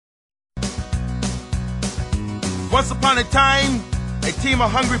Once upon a time, a team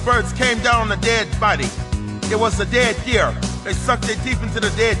of hungry birds came down on a dead body. It was a dead deer. They sucked their teeth into the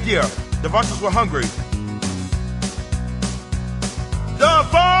dead deer. The vultures were hungry. The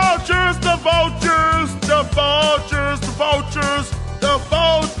vultures, the vultures, the vultures, the vultures, the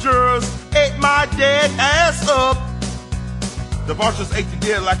vultures ate my dead ass up. The vultures ate the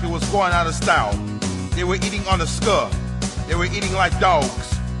deer like it was going out of style. They were eating on the skull. They were eating like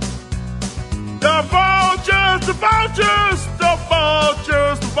dogs. The vultures, the vultures, the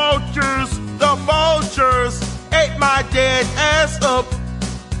vultures, the vultures, the vultures ate my dead ass up.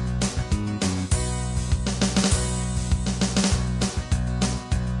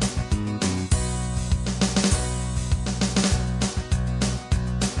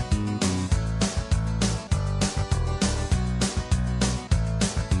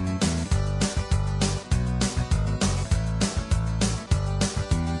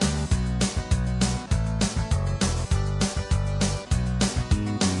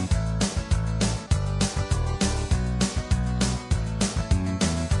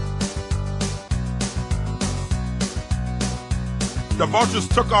 The vultures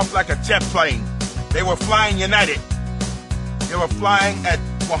took off like a jet plane. They were flying united. They were flying at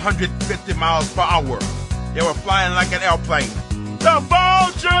 150 miles per hour. They were flying like an airplane. The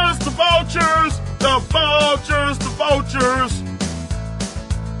vultures, the vultures, the vultures, the vultures.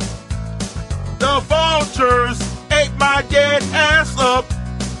 The vultures ate my dead ass up.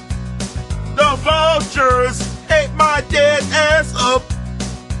 The vultures ate my dead ass up.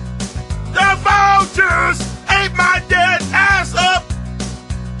 The vultures ate my dead ass up.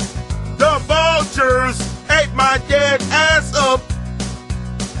 The vultures ate my dead ass up.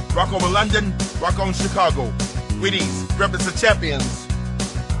 Rock over London, rock on Chicago. Greetings, represent champions.